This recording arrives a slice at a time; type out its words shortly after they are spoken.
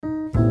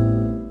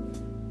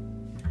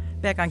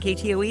Back on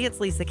KTOE, it's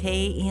Lisa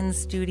Kay in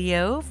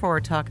studio for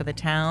Talk of the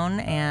Town,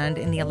 and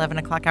in the 11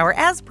 o'clock hour,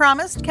 as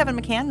promised, Kevin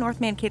Mccann, North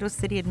Mankato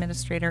City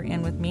Administrator,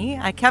 in with me.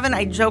 Kevin,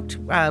 I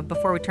joked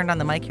before we turned on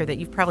the mic here that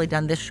you've probably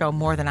done this show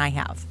more than I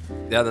have.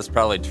 Yeah, that's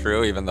probably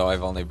true, even though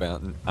I've only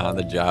been on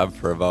the job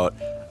for about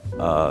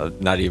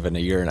not even a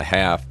year and a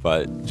half,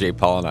 but Jay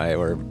Paul and I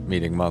were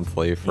meeting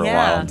monthly for a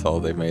while until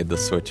they made the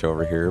switch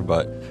over here,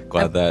 but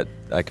glad that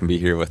I can be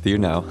here with you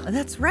now.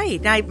 That's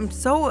right. I'm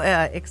so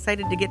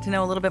excited to get to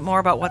know a little bit more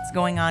about what's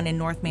going on in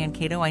North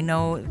Mankato. I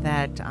know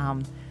that,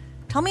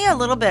 tell me a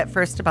little bit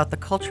first about the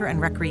Culture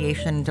and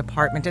Recreation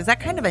Department. Is that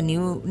kind of a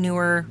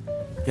newer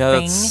thing?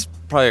 That's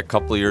probably a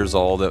couple of years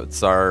old.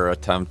 It's our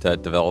attempt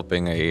at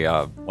developing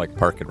a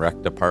park and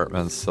rec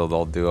department, so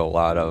they'll do a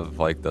lot of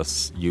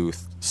this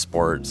youth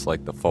sports,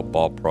 like the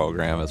football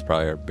program is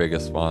probably our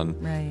biggest one,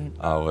 right?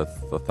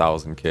 With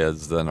 1,000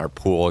 kids. Then our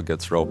pool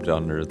gets roped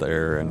under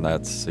there, and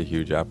that's a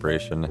huge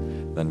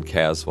operation. Then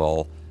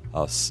Caswell,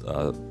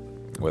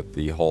 with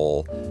the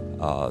whole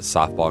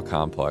softball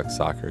complex,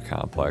 soccer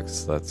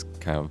complex, that's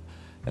kind of,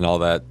 and all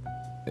that.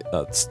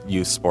 That's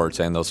youth sports,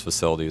 and those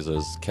facilities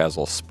is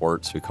Caswell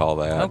Sports, we call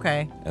that.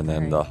 Okay. And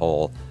then the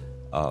whole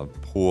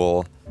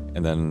pool,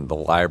 and then the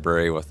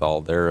library with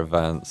all their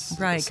events.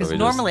 Right, because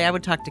normally I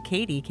would talk to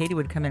Katie. Katie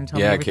would come in and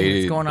tell me everything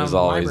that's going on in the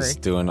library. Yeah, Katie is always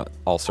doing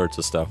all sorts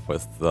of stuff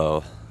with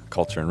the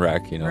Culture and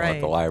Rec, with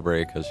the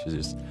library, because she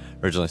just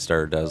originally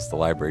started as the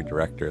library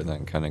director and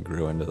then kind of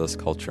grew into this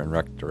Culture and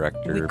Rec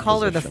director We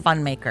call her the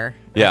fun maker,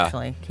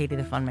 actually. Katie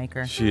the fun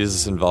maker.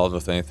 She's involved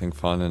with anything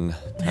fun in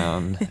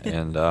town,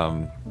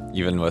 and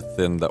even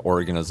within the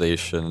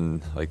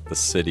organization, like the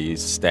city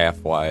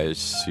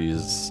staff-wise,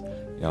 she's,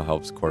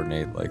 helps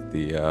coordinate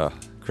the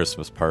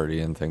Christmas party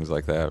and things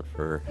like that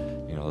for,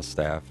 the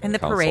staff. And the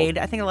parade.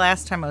 I think the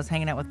last time I was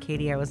hanging out with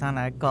Katie, I was on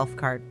a golf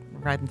cart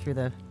riding through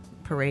the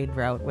parade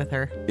route with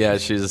her. Yeah,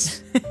 she's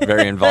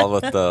very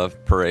involved with the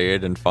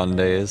parade and fun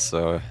days,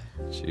 so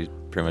she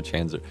pretty much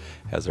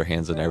has her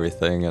hands in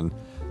everything. And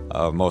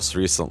most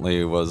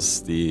recently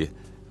was the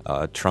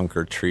trunk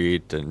or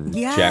treat and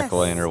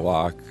jack-o'-lantern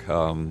walk,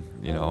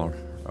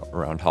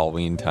 around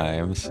Halloween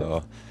time.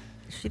 So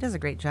she does a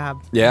great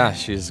job. Yeah,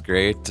 she's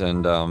great.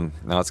 And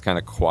now it's kind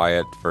of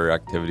quiet for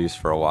activities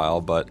for a while,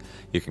 but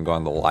you can go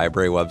on the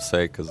library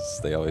website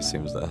because they always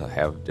seem to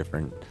have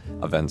different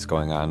events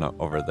going on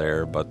over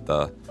there. But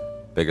the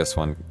biggest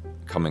one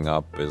coming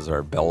up is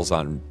our Bells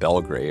on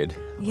Belgrade,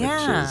 which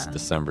is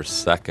December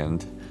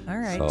 2nd. All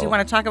right. So, do you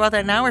want to talk about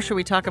that now, or should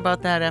we talk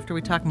about that after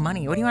we talk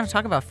money? What do you want to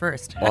talk about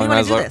first? How do you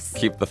want to do this?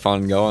 Keep the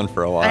fun going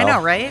for a while. I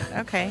know, right?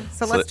 Okay.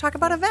 So let's talk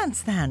about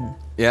events then.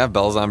 Yeah,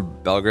 Bells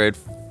on Belgrade,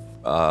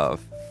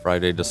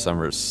 Friday,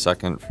 December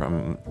 2nd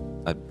from,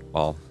 I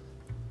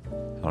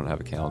don't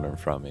have a calendar in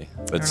front of me.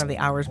 I don't know the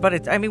hours, but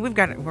we've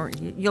got it.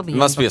 You'll be. It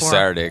must be a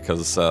Saturday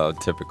because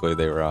typically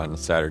they were on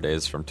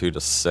Saturdays from 2 to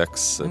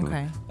 6,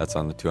 and that's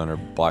on the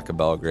 200 block of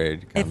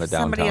Belgrade, kind of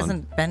downtown. If somebody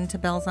hasn't been to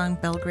Bells on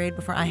Belgrade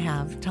before, I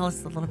have. Tell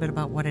us a little bit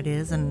about what it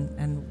is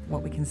and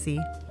what we can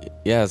see.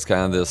 Yeah, it's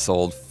kind of this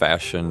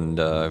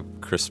old-fashioned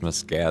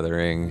Christmas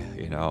gathering.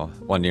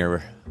 One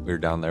year we were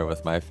down there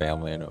with my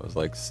family, and it was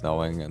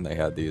snowing, and they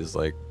had these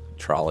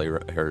trolley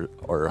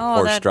or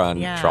horse-drawn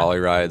trolley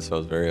rides, so it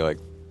was very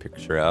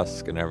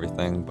picturesque and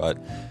everything. But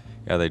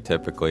they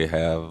typically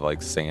have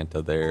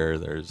Santa there.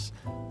 There's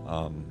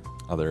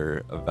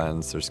other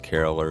events. There's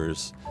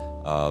carolers.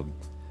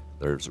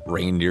 There's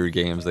reindeer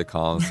games, they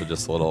call them, so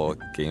just little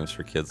games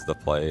for kids to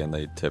play, and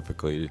they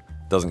typically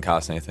doesn't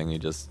cost anything. You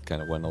just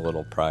kind of win a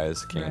little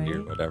prize, candy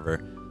or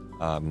whatever.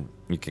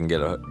 You can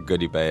get a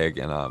goodie bag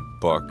and a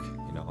book,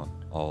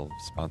 all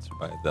sponsored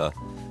by the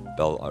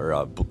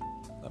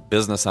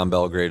Business on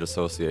Belgrade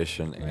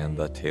Association and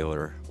the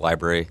Taylor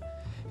Library.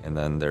 And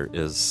then there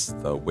is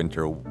the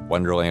Winter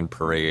Wonderland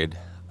Parade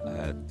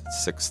at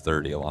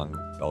 6:30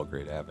 along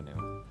Belgrade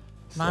Avenue.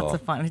 Lots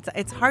of fun.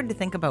 It's hard to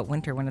think about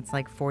winter when it's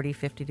 40,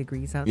 50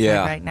 degrees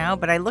outside right now.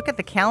 But I look at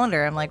the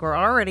calendar, I'm we're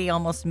already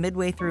almost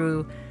midway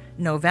through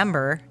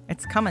November.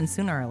 It's coming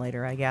sooner or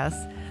later, I guess.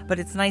 But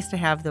it's nice to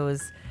have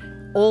those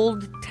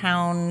old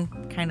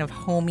town kind of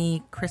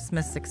homey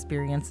Christmas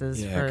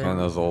experiences. Yeah, kind of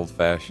those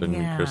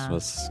old-fashioned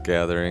Christmas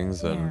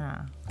gatherings and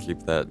keep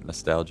that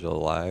nostalgia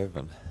alive.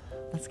 And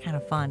that's kind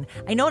of fun.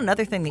 I know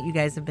another thing that you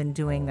guys have been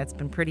doing that's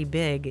been pretty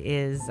big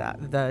is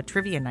the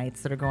trivia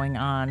nights that are going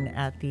on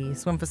at the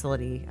swim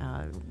facility.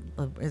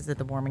 Is it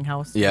the warming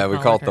house? Yeah, we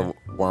call it the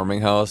warming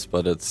house,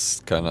 but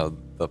it's kind of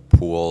the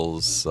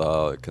pool's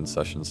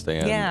concession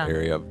stand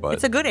area. But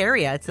it's a good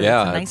area. It's a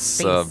nice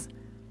space.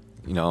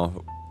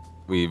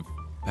 We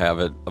have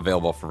it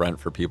available for rent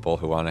for people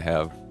who want to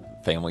have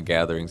family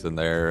gatherings in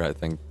there.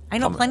 I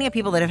know plenty of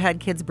people that have had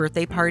kids'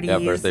 birthday parties. Yeah,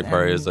 birthday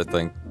parties. I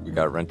think we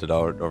got rented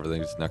out over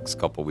these next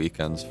couple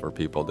weekends for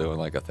people doing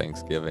a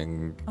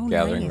Thanksgiving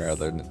gathering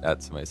rather than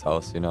at somebody's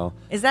house,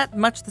 Is that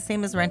much the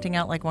same as renting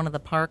out one of the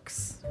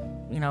parks,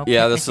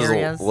 Yeah, this is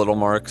a little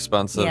more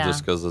expensive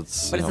just because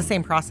it's... But it's the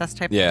same process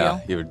type of deal?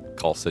 Yeah, you would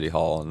call City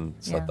Hall and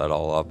set that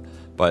all up.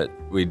 But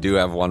we do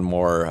have one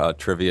more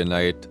trivia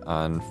night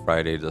on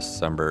Friday,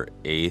 December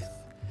 8th.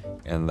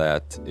 And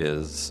that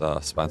is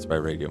sponsored by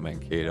Radio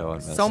Mankato in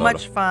Minnesota. So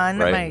much fun.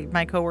 Right?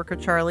 My coworker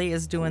Charlie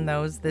is doing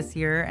those this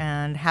year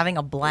and having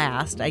a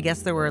blast. I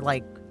guess there were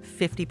like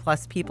 50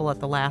 plus people at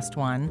the last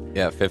one.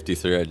 Yeah,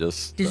 53. I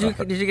just did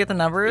you get the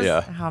numbers?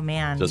 Yeah. Oh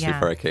man. Just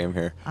before I came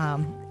here.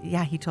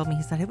 Yeah, he told me,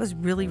 he said it was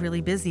really, really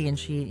busy, and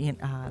she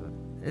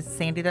is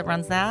Sandy that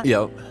runs that.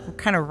 Yep.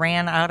 Kind of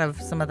ran out of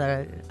some of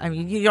the. I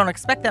mean, you don't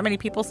expect that many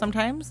people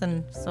sometimes,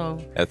 and so.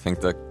 I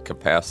think the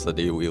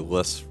capacity we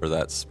list for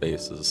that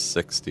space is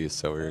 60,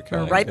 so we were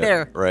kind of right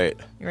there. Right.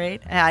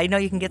 Right. I know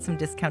you can get some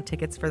discount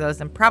tickets for those,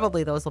 and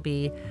probably those will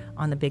be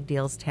on the Big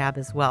Deals tab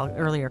as well.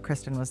 Earlier,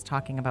 Kristen was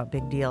talking about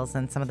Big Deals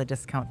and some of the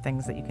discount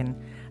things that you can.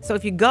 So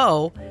if you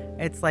go,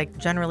 it's like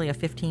generally a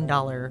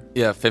 $15.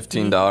 Yeah,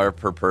 $15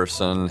 per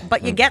person.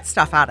 But you get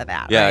stuff out of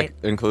that. Yeah, right?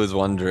 It includes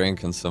one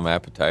drink and some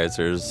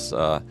appetizers.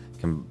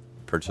 Can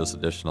purchase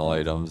additional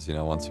items,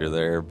 once you're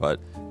there. But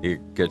you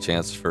get a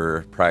chance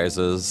for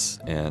prizes,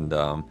 and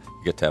you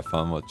get to have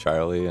fun with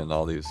Charlie and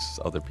all these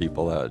other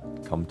people that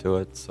come to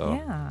it. So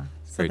yeah.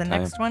 So the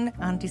next one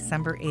on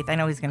December 8th. I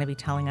know he's going to be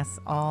telling us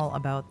all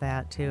about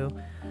that too.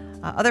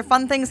 Other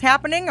fun things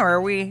happening, or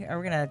are we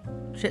going to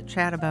chit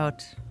chat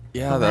about?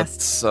 Yeah,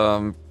 that's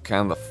kind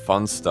of the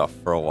fun stuff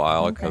for a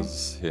while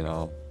because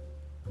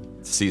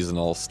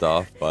seasonal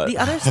stuff. But the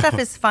other stuff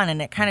is fun,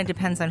 and it kind of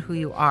depends on who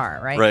you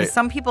are, right? Right.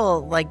 Some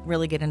people like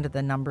really get into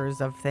the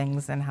numbers of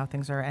things and how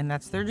things are, and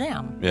that's their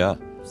jam. Yeah.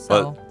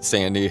 So. But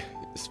Sandy,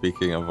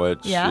 speaking of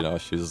which,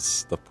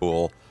 she's the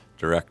pool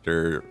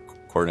director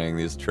coordinating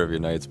these trivia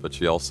nights, but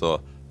she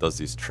also does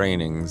these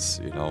trainings,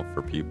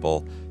 for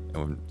people.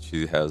 And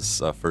she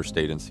has first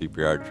aid and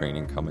CPR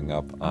training coming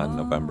up on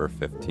November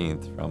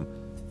 15th from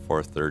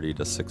 4:30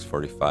 to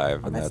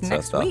 6:45, and that's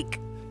next week.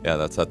 Yeah,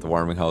 that's at the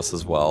Warming House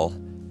as well,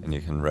 and you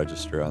can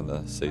register on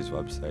the city's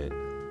website.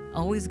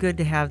 Always good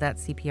to have that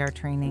CPR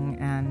training,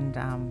 and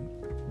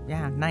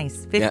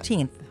nice.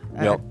 15th,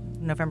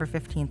 November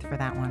 15th for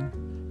that one.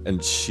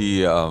 And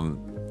she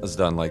has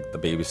done like the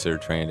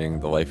babysitter training,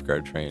 the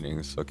lifeguard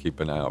training, so keep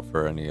an eye out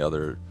for any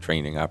other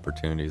training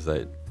opportunities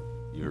that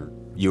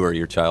you or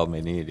your child may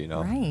need,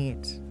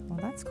 Right. Well,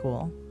 that's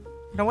cool.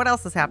 Now, what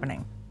else is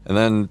happening? And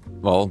then,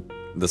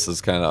 this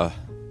is kind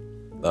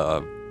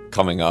of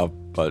coming up,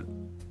 but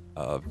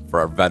for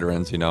our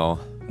veterans, City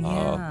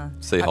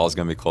Hall is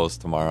going to be closed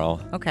tomorrow.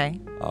 Okay.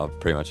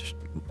 Pretty much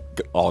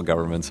all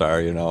governments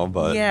are,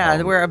 but...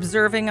 Yeah, we're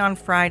observing on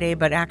Friday,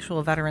 but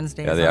actual Veterans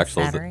Day is on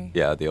Saturday.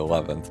 The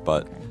 11th,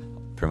 but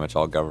pretty much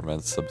all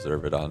governments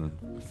observe it on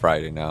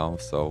Friday now,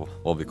 so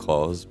we'll be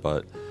closed,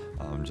 but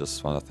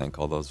just want to thank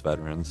all those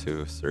veterans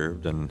who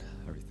served and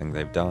everything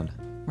they've done.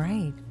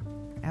 Right.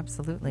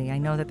 Absolutely. I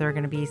know that there are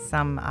going to be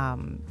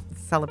some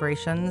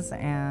celebrations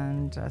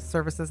and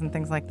services and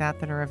things like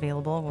that are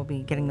available. We'll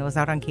be getting those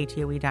out on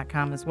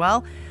ktoe.com as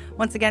well.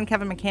 Once again,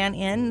 Kevin Mccann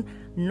in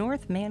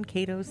North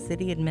Mankato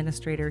City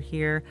Administrator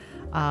here.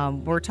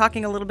 We're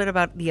talking a little bit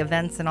about the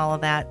events and all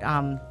of that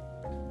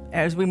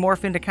as we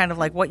morph into kind of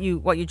like what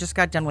you just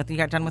got done with. You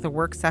got done with a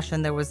work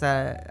session. There was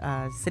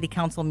a city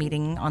council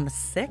meeting on the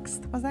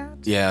 6th, was that?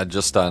 Yeah,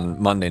 just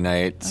on Monday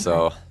night. Okay.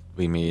 So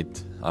we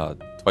meet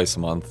twice a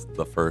month,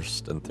 the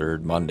first and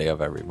third Monday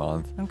of every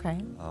month. Okay.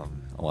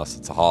 Unless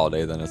it's a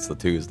holiday, then it's the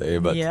Tuesday,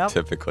 but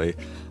typically.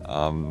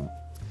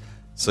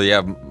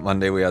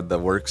 Monday we had the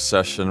work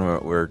session where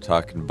we're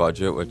talking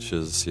budget, which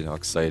is,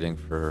 exciting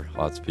for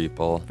lots of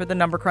people. For the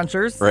number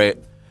crunchers. Right.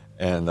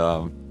 And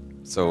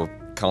so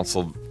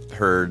council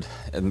heard,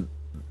 and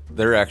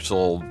their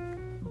actual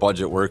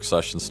budget work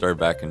session started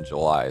back in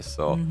July.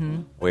 So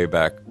way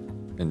back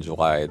in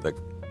July, the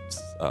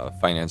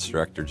finance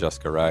director,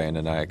 Jessica Ryan,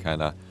 and I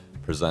kind of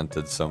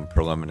presented some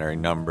preliminary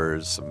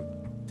numbers, some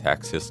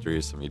tax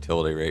history, some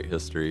utility rate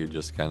history,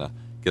 just kind of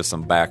give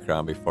some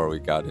background before we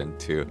got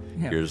into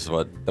here's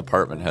what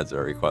department heads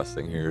are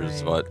requesting,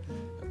 here's what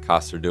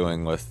costs are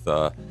doing with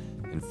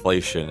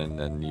inflation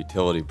and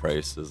utility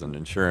prices and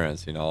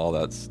insurance, all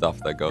that stuff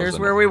that goes. Here's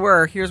where we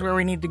were, here's where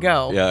we need to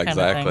go. Yeah,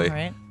 exactly. Thing,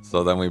 right?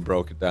 So then we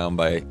broke it down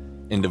by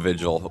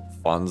individual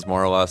funds,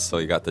 more or less. So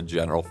you got the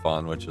general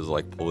fund, which is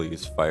like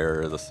police,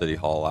 fire, the city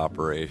hall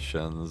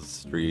operations,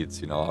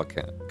 streets, all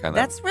kind of.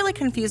 That's really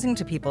confusing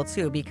to people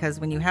too, because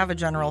when you have a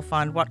general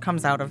fund, what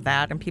comes out of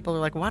that? And people are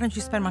like, why don't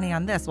you spend money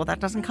on this? Well,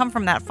 that doesn't come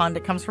from that fund.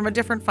 It comes from a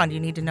different fund.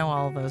 You need to know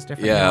all of those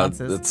different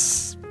nuances. Yeah,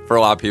 it's for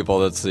a lot of people.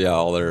 That's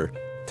all their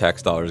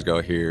tax dollars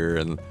go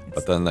here,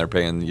 but then they're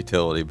paying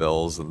utility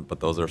bills,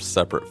 but those are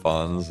separate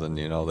funds, and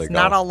they go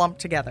not all lumped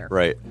together.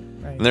 Right.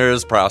 And there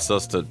is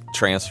process to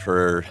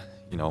transfer,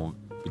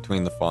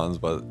 between the funds,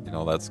 but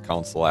that's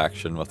council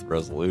action with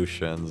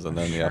resolutions, and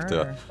then you have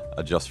to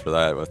adjust for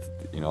that with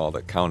all the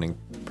accounting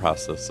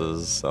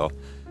processes. So,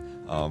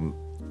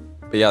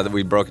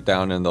 we broke it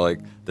down into like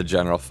the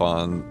general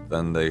fund,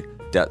 then the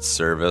debt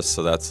service.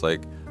 So that's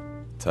like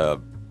to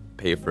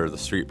pay for the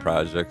street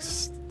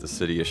projects. The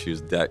city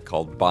issues debt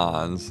called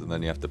bonds, and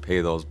then you have to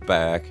pay those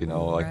back.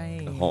 Like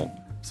a home,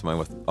 somebody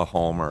with a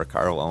home or a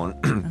car loan.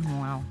 Oh,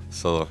 wow.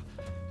 So,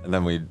 And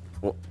then we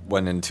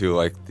went into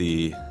like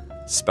the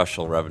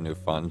special revenue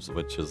funds,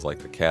 which is like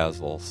the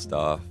CASL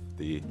stuff,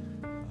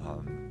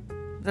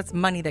 that's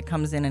money that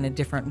comes in a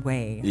different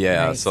way.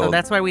 Yeah. Right? So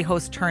that's why we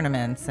host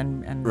tournaments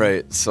and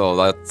right. So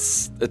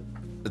that's it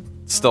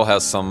still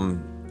has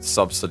some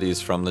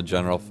subsidies from the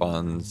general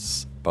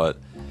funds, but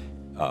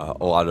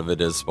a lot of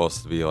it is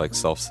supposed to be like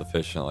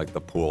self-sufficient, like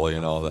the pool,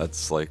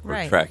 that's like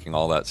we're tracking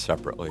all that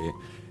separately.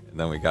 And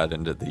then we got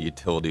into the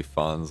utility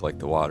funds like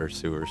the water,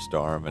 sewer,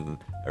 storm, and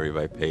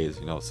everybody pays,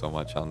 so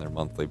much on their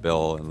monthly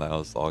bill, and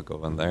those all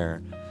go in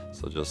there.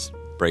 So just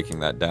breaking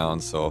that down.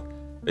 So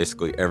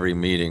basically every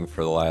meeting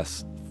for the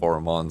last 4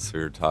 months,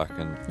 we were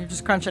talking. You're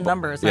just crunching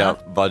numbers, yeah,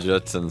 huh?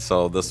 Budgets. And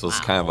so this was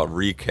kind of a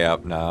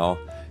recap now.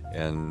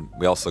 And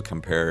we also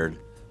compared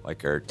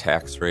like our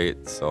tax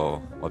rate. So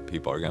what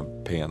people are going to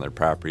pay on their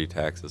property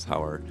taxes, how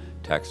our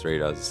tax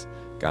rate has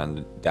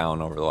gone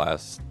down over the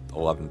last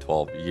 11,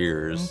 12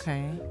 years.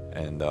 Okay.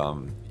 And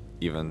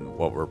even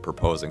what we're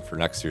proposing for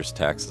next year's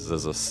taxes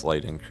is a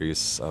slight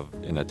increase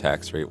in a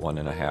tax rate,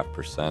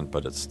 1.5%,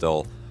 but it's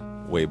still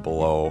way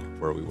below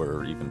where we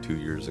were even 2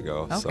 years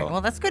ago. Okay, so,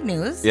 well, that's good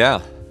news. Yeah.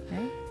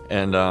 Okay.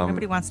 And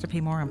nobody wants to pay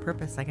more on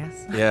purpose, I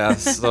guess. Yeah,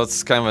 so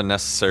it's kind of a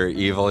necessary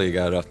evil. You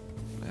got to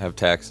have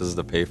taxes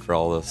to pay for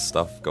all this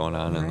stuff going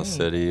on in the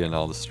city and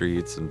all the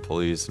streets and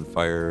police and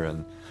fire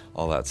and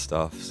all that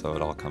stuff. So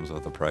it all comes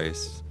with a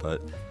price.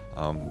 But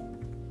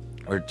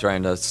we're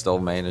trying to still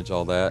manage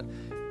all that.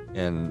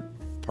 And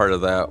part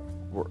of that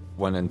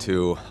went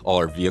into all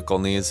our vehicle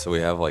needs. So we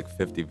have like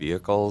 50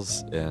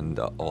 vehicles, and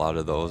a lot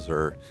of those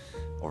are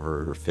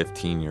over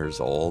 15 years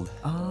old.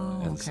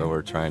 Oh, and so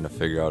we're trying to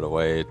figure out a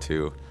way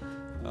to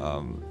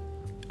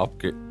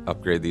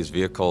upgrade these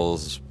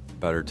vehicles,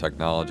 better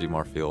technology,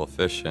 more fuel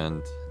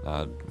efficient,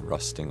 not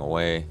rusting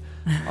away,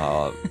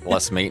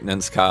 less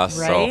maintenance costs.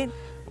 Right.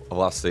 So a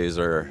lot of these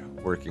are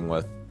working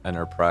with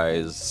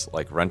Enterprise,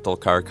 like rental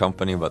car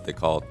company, but they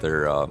call it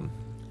their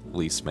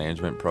lease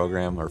management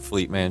program or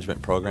fleet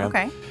management program.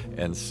 Okay.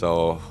 And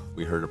so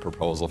we heard a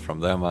proposal from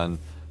them on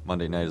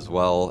Monday night as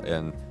well,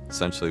 and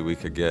essentially we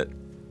could get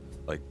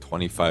like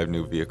 25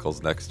 new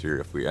vehicles next year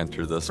if we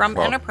enter this from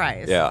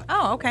Enterprise. Yeah.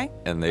 Oh, okay.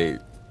 And they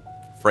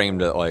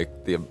framed it like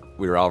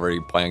we were already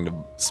planning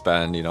to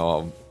spend,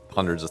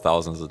 hundreds of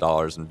thousands of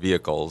dollars in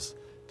vehicles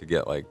to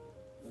get like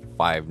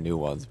 5 new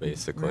ones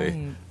basically.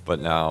 Right. But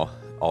now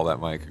all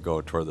that money could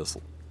go toward this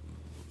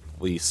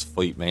lease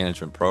fleet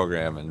management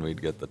program, and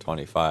we'd get the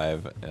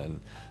 25. And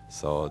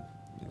so,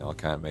 it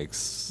kind of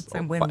makes it's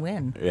a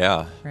win-win.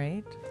 Yeah.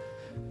 Right.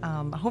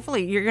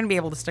 Hopefully you're going to be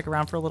able to stick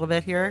around for a little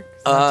bit here.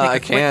 I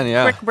can,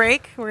 yeah. Quick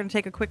break. We're going to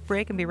take a quick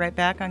break and be right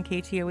back on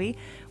KTOE.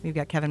 We've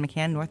got Kevin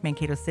Mccann, North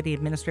Mankato City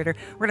Administrator.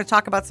 We're going to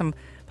talk about some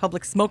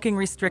public smoking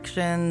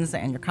restrictions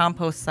and your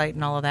compost site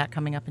and all of that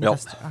coming up in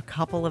just a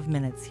couple of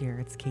minutes here.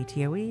 It's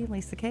KTOE,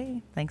 Lisa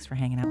Kay. Thanks for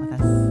hanging out with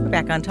us. We're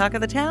back on Talk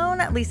of the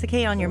Town. Lisa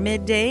Kay on your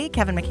midday.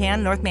 Kevin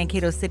Mccann, North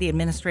Mankato City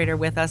Administrator,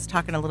 with us,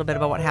 talking a little bit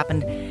about what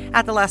happened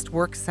at the last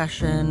work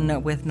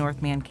session with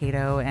North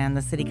Mankato and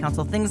the City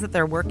Council, things that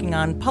they're working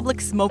on,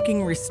 public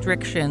smoking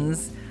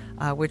restrictions,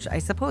 which I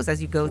suppose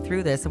as you go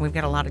through this, and we've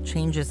got a lot of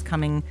changes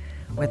coming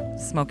with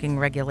smoking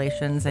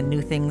regulations and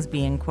new things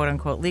being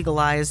quote-unquote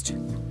legalized,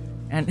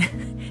 and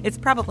it's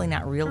probably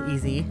not real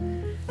easy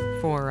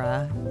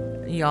for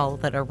y'all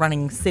that are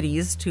running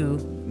cities to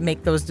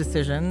make those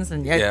decisions,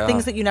 and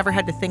things that you never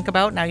had to think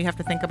about, now you have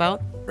to think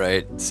about.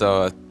 Right.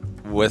 So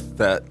with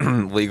that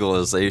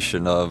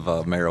legalization of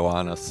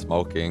marijuana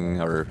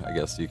smoking, or I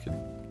guess you could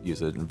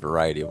use it in a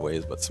variety of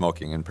ways, but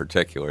smoking in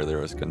particular, there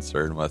was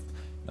concern with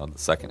the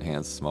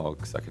secondhand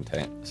smoke,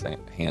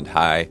 secondhand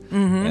high.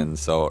 Mm-hmm. And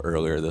so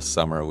earlier this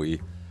summer,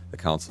 the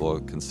council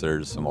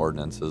considered some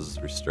ordinances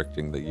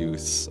restricting the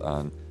use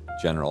on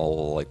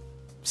general like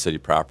city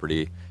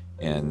property.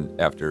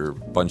 And after a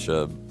bunch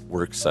of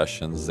work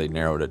sessions, they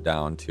narrowed it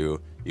down to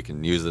you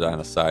can use it on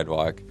a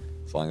sidewalk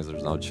as long as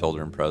there's no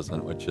children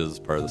present, which is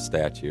part of the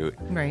statute.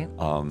 Right.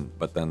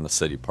 But then the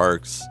city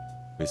parks,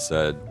 we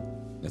said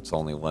it's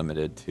only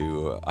limited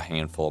to a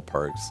handful of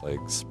parks like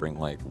Spring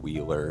Lake,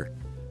 Wheeler,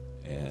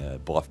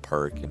 Bluff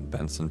Park, and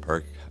Benson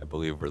Park, I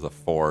believe, were the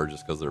 4,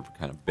 just because they're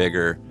kind of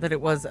bigger. That it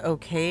was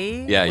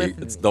okay? Yeah,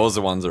 those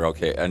are the ones that are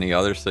okay. Any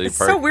other city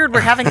park? It's so weird we're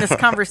having this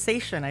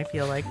conversation, I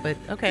feel like, but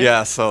okay.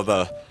 Yeah, so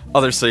the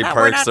other city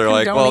parks, they're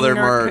like, well,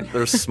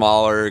 they're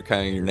smaller,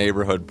 kind of your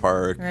neighborhood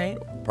park. Right.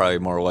 Probably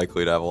more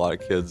likely to have a lot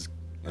of kids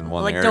in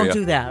one area. Don't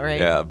do that, right?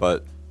 Yeah,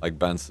 but like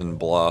Benson,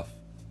 Bluff,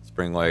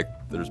 Spring Lake,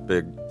 there's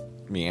big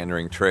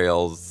meandering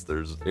trails.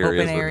 There's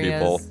areas where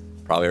people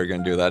probably are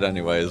going to do that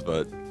anyways,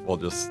 but we'll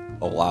just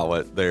allow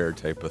it there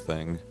type of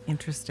thing.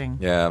 Interesting.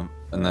 Yeah,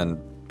 and then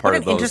what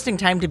an interesting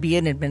time to be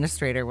an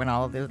administrator when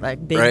all of the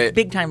like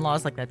big time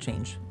laws like that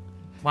change.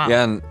 Wow.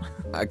 Yeah, and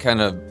I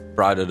kind of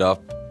brought it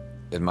up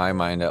in my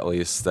mind, at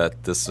least,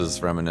 that this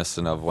is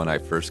reminiscent of when I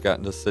first got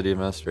into city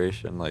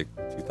administration, like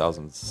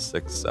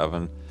 2006,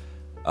 7.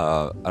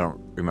 I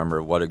don't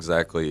remember what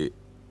exactly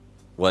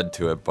led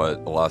to it, but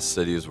a lot of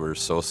cities were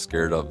so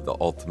scared of the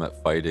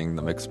ultimate fighting,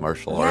 the mixed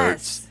martial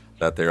arts,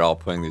 that they're all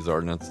putting these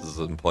ordinances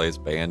in place,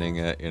 banning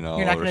it. You're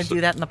not going to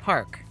do that in the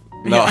park.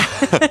 No.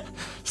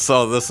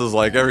 So this is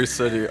like every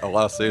city, a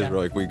lot of cities were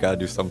like, we got to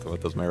do something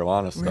with this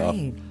marijuana stuff.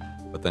 Right.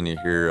 But then you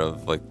hear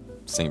of like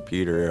St.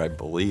 Peter, I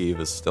believe,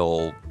 is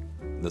still,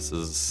 this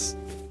is,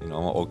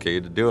 okay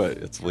to do it.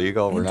 It's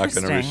legal. We're not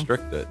going to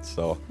restrict it.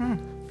 So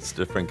it's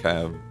different kind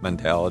of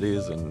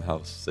mentalities and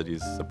how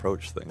cities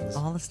approach things.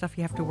 All the stuff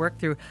you have to work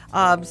through.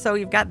 So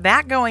you've got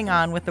that going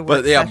on with the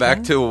work session. But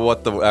back to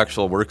what the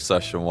actual work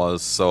session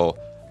was. So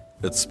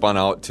it spun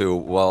out to,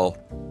 well,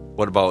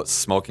 what about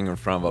smoking in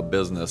front of a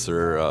business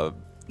or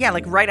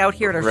like right out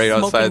here at a right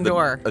smoking outside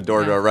door. A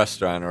door to a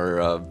restaurant or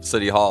a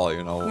city hall,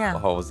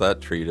 how was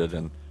that treated?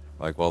 And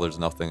like, well, there's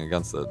nothing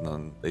against it. And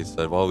then they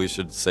said, well, we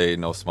should say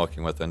no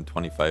smoking within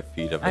 25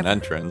 feet of an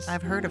entrance.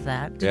 I've heard of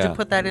that. Did you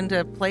put that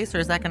into place, or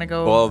is that going to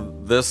go? Well,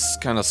 this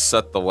kind of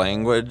set the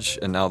language,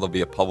 and now there'll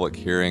be a public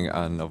hearing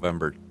on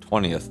November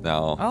 20th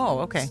now. Oh,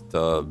 okay.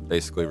 To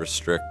basically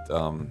restrict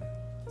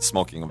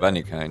smoking of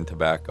any kind,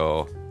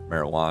 tobacco,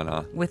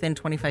 marijuana. Within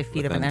 25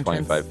 feet of an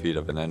entrance? 25 feet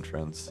of an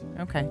entrance.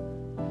 Okay.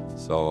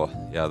 So,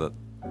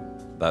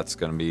 that's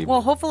going to be...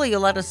 Well, hopefully you'll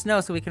let us know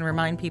so we can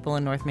remind people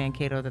in North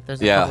Mankato that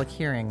there's a public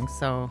hearing.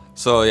 So,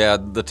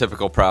 the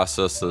typical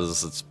process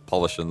is it's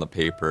published in the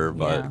paper,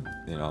 but,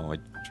 we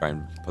try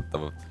and put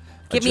the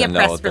Give me a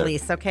press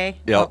release, okay?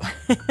 Yep.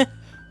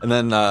 And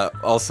then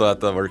also at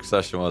the work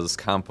session was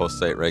compost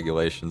site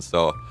regulations.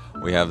 So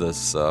we have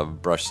this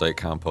brush site,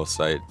 compost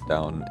site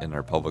down in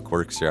our public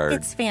works yard.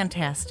 It's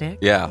fantastic.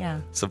 Yeah.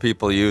 So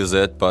people use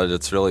it, but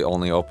it's really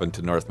only open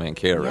to North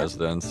Mankato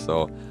residents.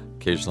 So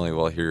occasionally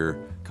we'll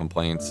hear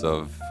complaints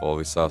of, well,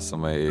 we saw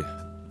somebody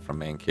from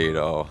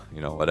Mankato,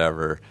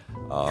 whatever.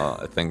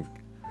 I think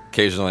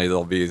occasionally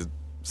there'll be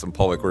some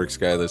public works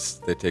guys,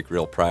 they take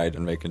real pride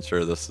in making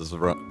sure this is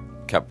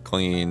kept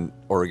clean,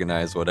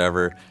 organized,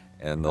 whatever.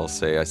 And they'll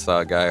say, I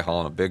saw a guy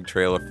hauling a big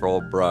trailer full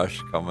of brush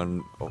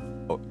coming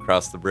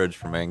across the bridge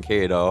from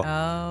Mankato.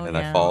 Oh, and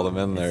I followed him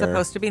in there. It's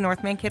supposed to be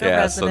North Mankato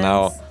residents. So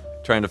now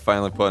trying to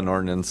finally put an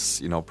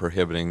ordinance,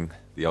 prohibiting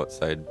the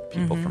outside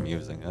people from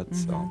using it.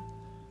 So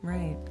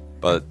right.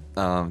 But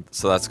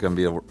so that's going to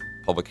be a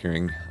public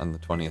hearing on the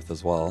 20th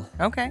as well.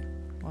 Okay.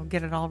 We'll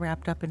get it all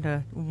wrapped up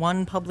into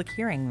one public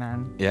hearing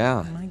then.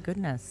 Yeah. Oh, my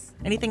goodness.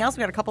 Anything else?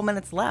 We got a couple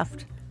minutes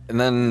left. And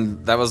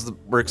then that was the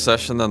work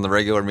session. Then the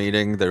regular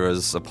meeting, there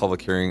was a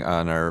public hearing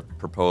on our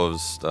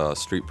proposed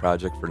street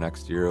project for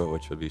next year,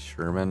 which would be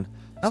Sherman.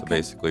 So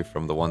basically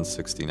from the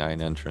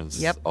 169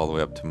 entrance all the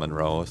way up to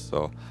Monroe.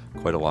 So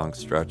quite a long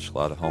stretch, a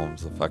lot of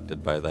homes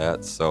affected by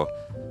that. So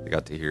we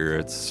got to hear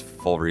it's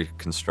full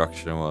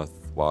reconstruction with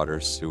water,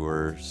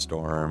 sewer,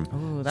 storm.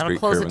 Ooh, that'll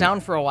close it down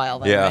for a while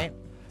then,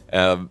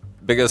 right?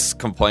 Biggest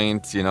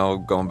complaint,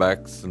 going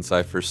back since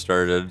I first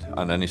started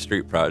on any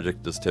street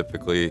project is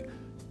typically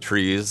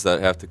trees that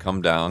have to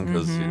come down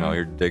because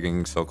you're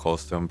digging so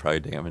close to them, probably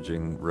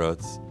damaging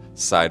roots.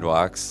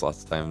 Sidewalks,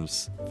 lots of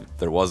times if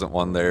there wasn't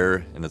one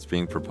there and it's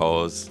being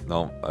proposed,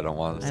 no, I don't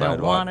want a sidewalk. I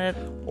don't want it.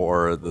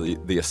 Or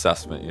the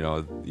assessment,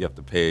 you have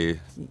to pay a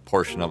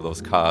portion of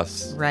those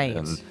costs. Right.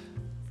 And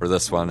for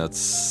this one, it's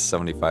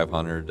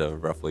 $7,500 to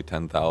roughly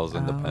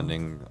 $10,000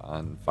 depending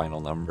on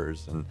final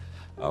numbers and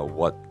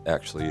what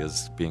actually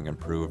is being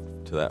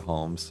improved to that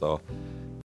home. So